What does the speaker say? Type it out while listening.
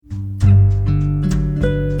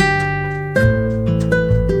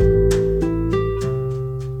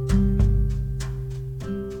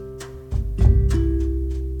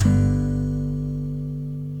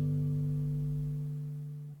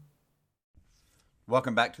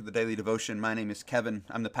Welcome back to the Daily Devotion. My name is Kevin.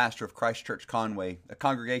 I'm the pastor of Christ Church Conway, a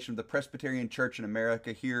congregation of the Presbyterian Church in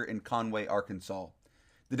America here in Conway, Arkansas.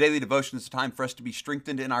 The Daily Devotion is a time for us to be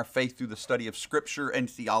strengthened in our faith through the study of Scripture and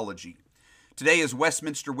theology. Today is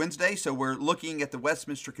Westminster Wednesday, so we're looking at the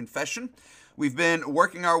Westminster Confession. We've been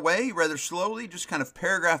working our way rather slowly, just kind of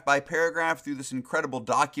paragraph by paragraph through this incredible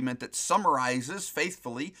document that summarizes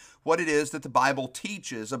faithfully what it is that the Bible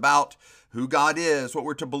teaches about who God is, what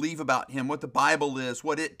we're to believe about Him, what the Bible is,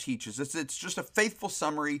 what it teaches. It's just a faithful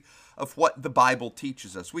summary of what the Bible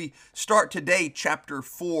teaches us. We start today chapter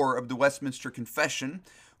 4 of the Westminster Confession,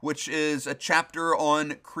 which is a chapter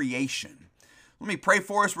on creation. Let me pray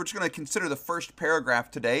for us. We're just going to consider the first paragraph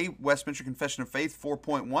today, Westminster Confession of Faith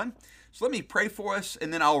 4.1. So let me pray for us,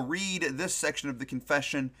 and then I'll read this section of the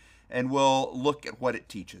confession, and we'll look at what it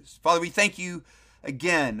teaches. Father, we thank you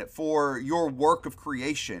again for your work of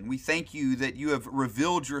creation. We thank you that you have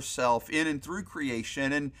revealed yourself in and through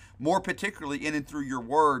creation, and more particularly in and through your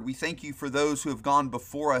word. We thank you for those who have gone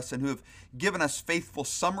before us and who have given us faithful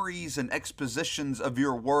summaries and expositions of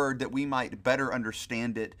your word that we might better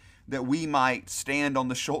understand it, that we might stand on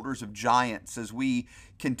the shoulders of giants as we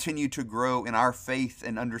continue to grow in our faith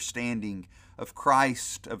and understanding of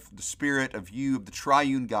Christ, of the Spirit, of you, of the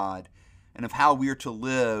triune God, and of how we are to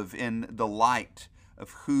live in the light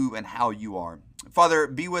of who and how you are. Father,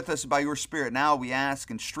 be with us by your Spirit now, we ask,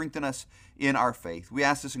 and strengthen us in our faith. We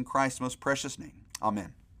ask this in Christ's most precious name.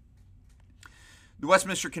 Amen. The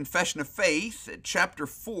Westminster Confession of Faith, chapter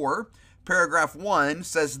 4, paragraph 1,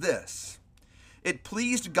 says this: It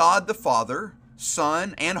pleased God the Father,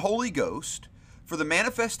 Son, and Holy Ghost, for the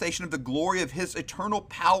manifestation of the glory of his eternal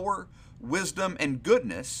power, wisdom, and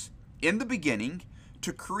goodness in the beginning,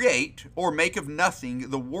 to create or make of nothing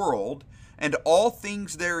the world and all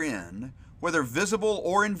things therein, whether visible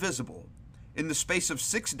or invisible, in the space of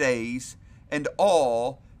 6 days, and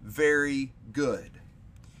all very good.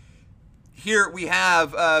 Here we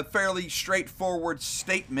have a fairly straightforward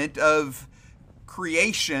statement of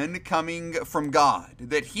creation coming from God,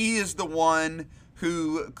 that He is the one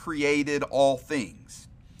who created all things.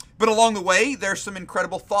 But along the way, there's some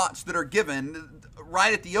incredible thoughts that are given.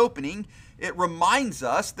 Right at the opening, it reminds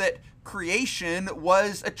us that creation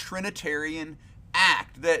was a Trinitarian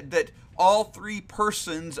act, that all three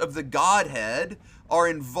persons of the Godhead are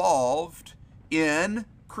involved in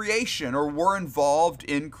creation, or were involved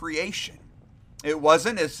in creation. It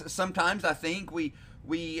wasn't, as sometimes I think we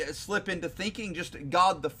slip into thinking, just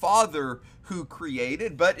God the Father who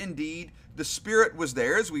created, but indeed the Spirit was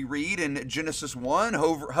there, as we read in Genesis 1,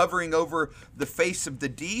 hovering over the face of the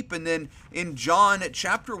deep. And then in John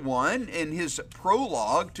chapter 1, in his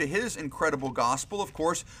prologue to his incredible gospel, of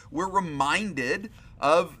course, we're reminded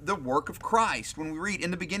of the work of Christ. When we read,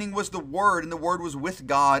 in the beginning was the Word, and the Word was with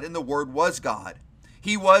God, and the Word was God.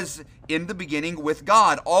 He was in the beginning with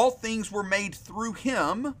God. All things were made through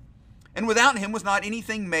Him, and without Him was not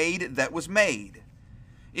anything made that was made.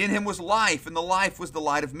 In Him was life, and the life was the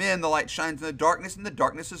light of men. The light shines in the darkness, and the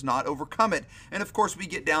darkness has not overcome it. And of course, we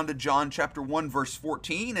get down to John chapter 1, verse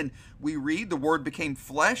 14, and we read, the Word became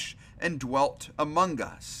flesh and dwelt among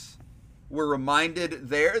us. We're reminded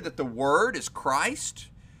there that the Word is Christ,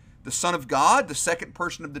 the Son of God, the second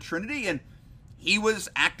person of the Trinity, and He was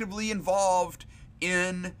actively involved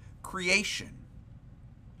in creation.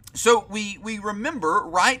 So we remember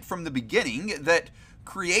right from the beginning that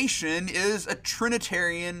creation is a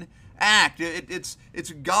Trinitarian act. It's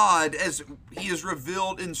God, as He is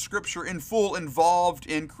revealed in Scripture, in full involved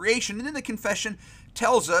in creation. And then the confession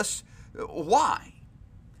tells us why.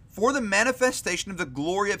 For the manifestation of the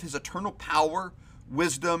glory of His eternal power,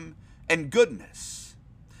 wisdom, and goodness.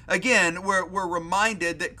 Again, we're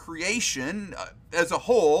reminded that creation as a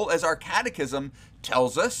whole, as our catechism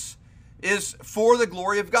tells us, is for the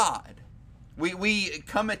glory of God. We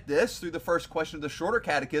come at this through the first question of the shorter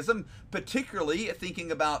catechism, particularly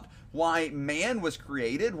thinking about why man was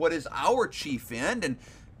created, what is our chief end, and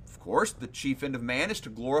of course the chief end of man is to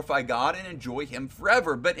glorify God and enjoy Him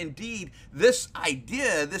forever. But indeed, this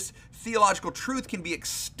idea, this theological truth can be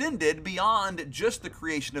extended beyond just the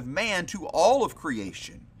creation of man to all of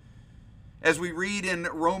creation. As we read in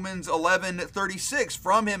Romans 11:36,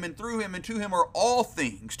 from Him and through Him and to Him are all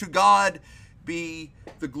things. To God be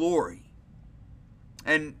the glory.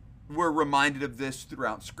 And we're reminded of this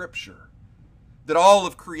throughout Scripture, that all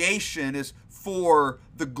of creation is for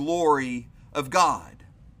the glory of God.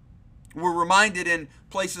 We're reminded in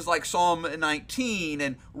places like Psalm 19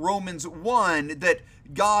 and Romans 1 that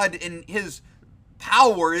God in His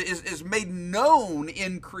power is made known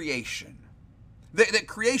in creation. That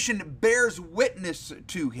creation bears witness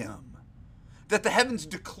to Him. That the heavens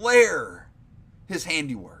declare his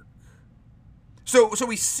handiwork. So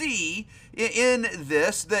we see in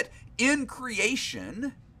this that in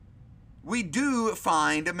creation, we do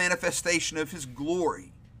find a manifestation of his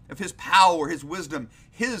glory, of his power, his wisdom,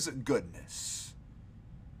 his goodness.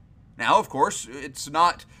 Now, of course, it's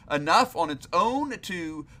not enough on its own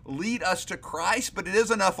to lead us to Christ, but it is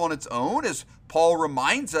enough on its own, as Paul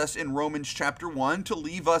reminds us in Romans chapter 1, to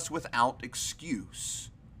leave us without excuse.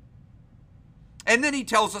 And then he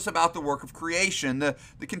tells us about the work of creation. The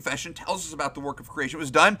confession tells us about the work of creation. It was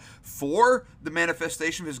done for the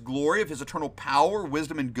manifestation of his glory, of his eternal power,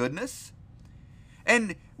 wisdom, and goodness.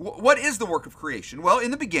 And what is the work of creation? Well, in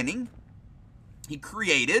the beginning, he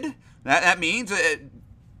created. That means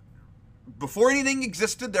before anything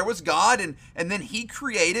existed, there was God, and then he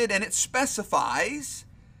created, and it specifies,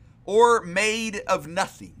 or made of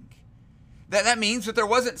nothing. That means that there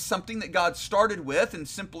wasn't something that God started with and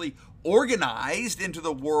simply organized into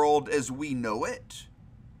the world as we know it.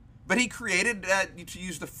 But he created, to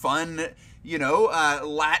use the fun,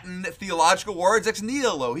 Latin theological words, ex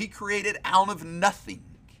nihilo. He created out of nothing.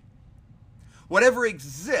 Whatever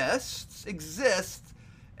exists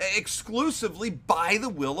exclusively by the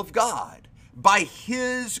will of God, by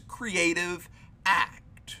his creative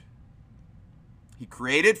act. He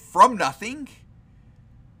created from nothing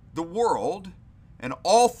the world and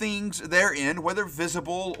all things therein, whether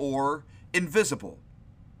visible or invisible.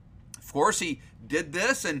 Of course, he did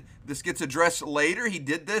this, and this gets addressed later. He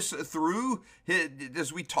did this through,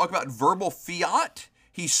 as we talk about verbal fiat,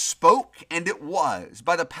 he spoke and it was.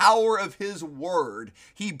 By the power of his word,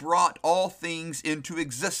 he brought all things into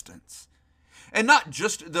existence. And not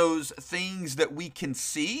just those things that we can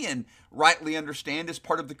see and rightly understand as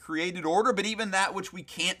part of the created order, but even that which we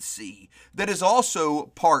can't see, that is also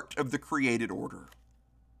part of the created order.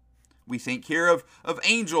 We think here of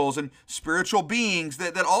angels and spiritual beings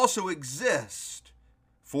that also exist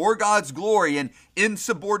for God's glory and in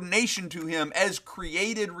subordination to him as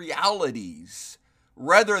created realities,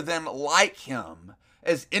 rather than like him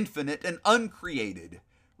as infinite and uncreated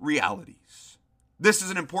realities. This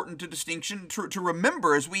is an important distinction to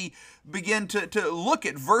remember as we begin to look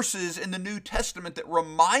at verses in the New Testament that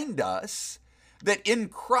remind us that in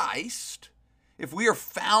Christ, if we are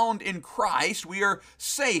found in Christ, we are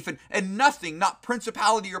safe, and nothing, not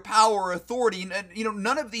principality or power or authority,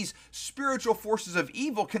 none of these spiritual forces of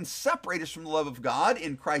evil can separate us from the love of God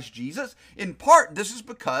in Christ Jesus. In part, this is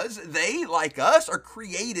because they, like us, are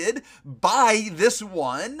created by this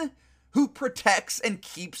one who protects and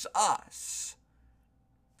keeps us.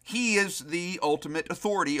 He is the ultimate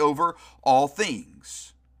authority over all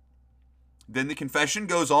things. Then the confession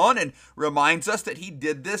goes on and reminds us that he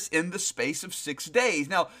did this in the space of 6 days.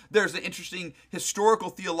 Now, there's an interesting historical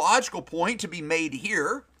theological point to be made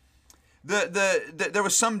here. There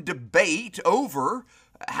was some debate over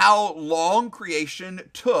how long creation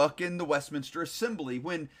took in the Westminster Assembly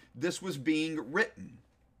when this was being written.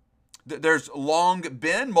 There's long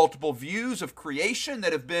been multiple views of creation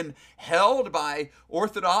that have been held by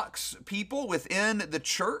Orthodox people within the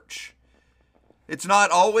church. It's not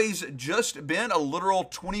always just been a literal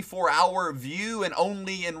 24-hour view, and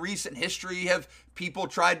only in recent history have people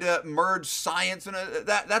tried to merge science, and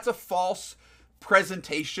that's a false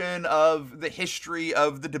presentation of the history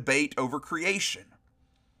of the debate over creation.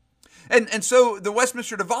 And so the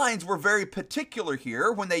Westminster Divines were very particular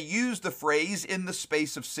here when they used the phrase in the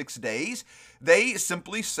space of 6 days. They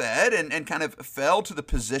simply said and kind of fell to the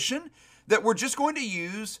position that we're just going to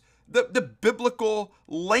use the biblical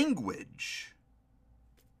language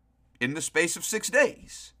in the space of 6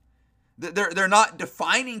 days. They're not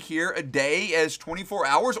defining here a day as 24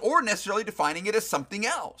 hours or necessarily defining it as something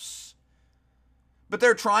else. But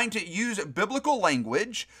they're trying to use biblical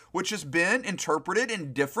language, which has been interpreted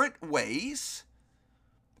in different ways.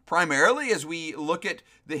 Primarily, as we look at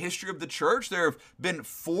the history of the church, there have been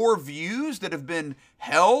 4 views that have been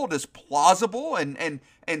held as plausible and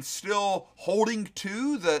still holding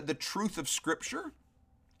to the truth of Scripture.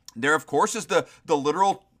 There, of course, is the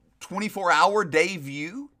literal 24-hour day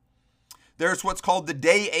view. There's what's called the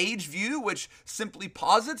day-age view, which simply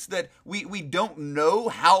posits that we don't know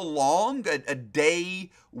how long a day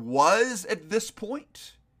was at this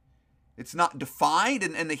point. It's not defined,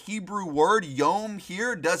 and the Hebrew word yom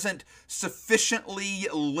here doesn't sufficiently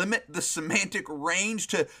limit the semantic range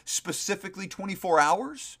to specifically 24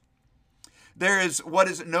 hours. There is what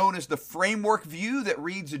is known as the framework view that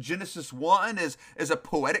reads Genesis 1 as a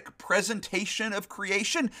poetic presentation of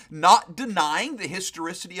creation, not denying the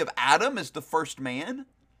historicity of Adam as the first man.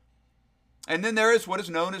 And then there is what is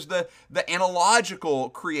known as the analogical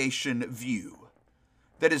creation view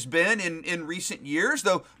that has been in recent years,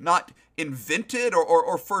 though not invented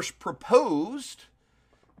or first proposed,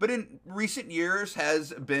 but in recent years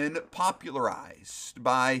has been popularized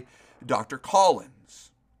by Dr.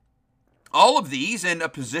 Collins. All of these, in a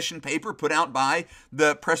position paper put out by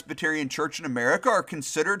the Presbyterian Church in America, are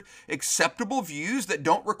considered acceptable views that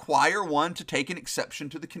don't require one to take an exception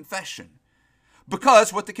to the confession.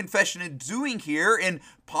 Because what the confession is doing here in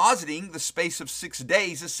positing the space of 6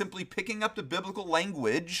 days is simply picking up the biblical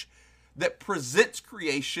language that presents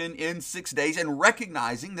creation in 6 days and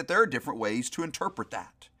recognizing that there are different ways to interpret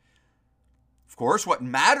that. Of course, what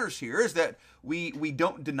matters here is that we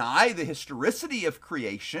don't deny the historicity of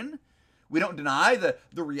creation. We don't deny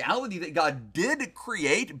the reality that God did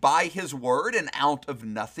create by His Word and out of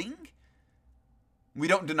nothing. We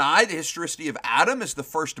don't deny the historicity of Adam as the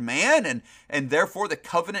first man and therefore the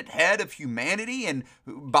covenant head of humanity, and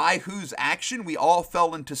by whose action we all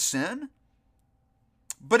fell into sin.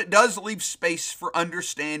 But it does leave space for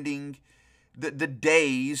understanding the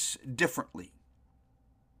days differently.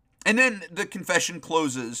 And then the confession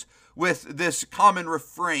closes with this common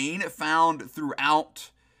refrain found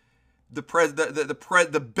throughout the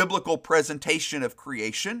biblical presentation of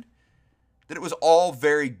creation, that it was all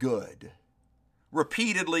very good.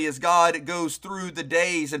 Repeatedly, as God goes through the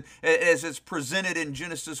days, and as it's presented in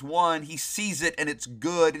Genesis 1, He sees it and it's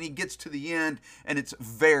good, and He gets to the end and it's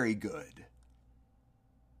very good.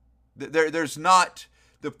 There's not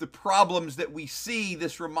the problems that we see.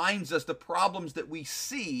 This reminds us the problems that we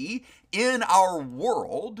see in our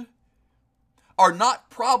world are not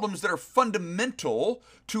problems that are fundamental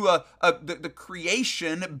to the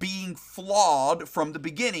creation being flawed from the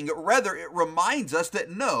beginning. Rather, it reminds us that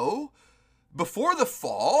no, before the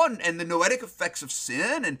fall and the noetic effects of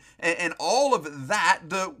sin and all of that,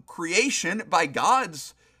 the creation by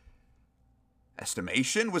God's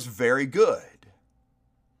estimation was very good.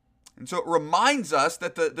 And so it reminds us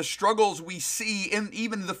that the struggles we see in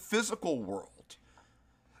even the physical world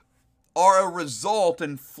are a result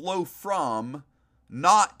and flow from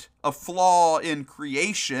not a flaw in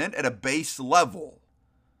creation at a base level,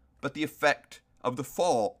 but the effect of the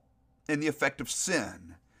fall and the effect of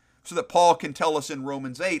sin. So that Paul can tell us in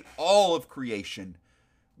Romans 8, all of creation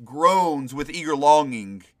groans with eager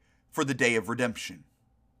longing for the day of redemption.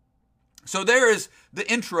 So there is the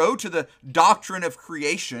intro to the doctrine of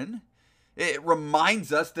creation. It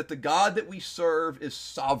reminds us that the God that we serve is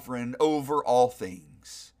sovereign over all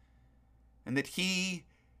things, and that He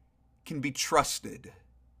can be trusted,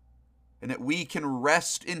 and that we can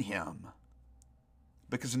rest in Him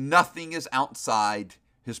because nothing is outside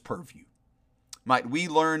His purview. Might we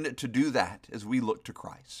learn to do that as we look to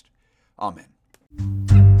Christ. Amen.